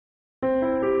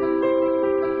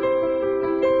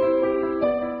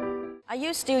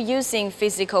you still using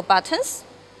physical buttons,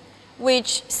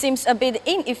 which seems a bit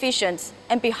inefficient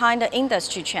and behind the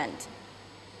industry trend?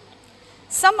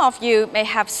 Some of you may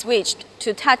have switched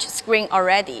to touch screen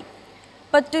already,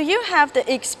 but do you have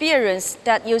the experience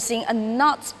that using a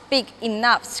not big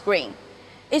enough screen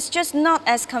is just not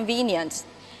as convenient,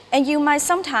 and you might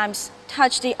sometimes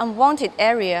touch the unwanted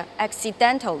area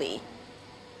accidentally?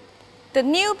 The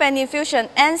new BeneFusion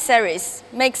N series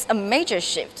makes a major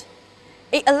shift.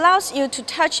 It allows you to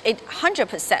touch it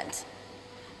 100%.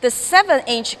 The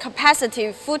 7-inch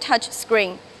capacitive full touch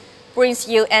screen brings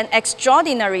you an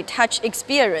extraordinary touch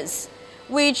experience,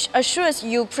 which assures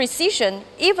you precision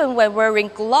even when wearing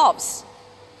gloves.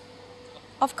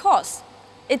 Of course,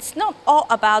 it's not all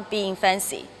about being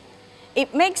fancy.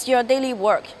 It makes your daily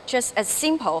work just as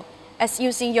simple as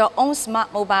using your own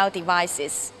smart mobile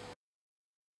devices.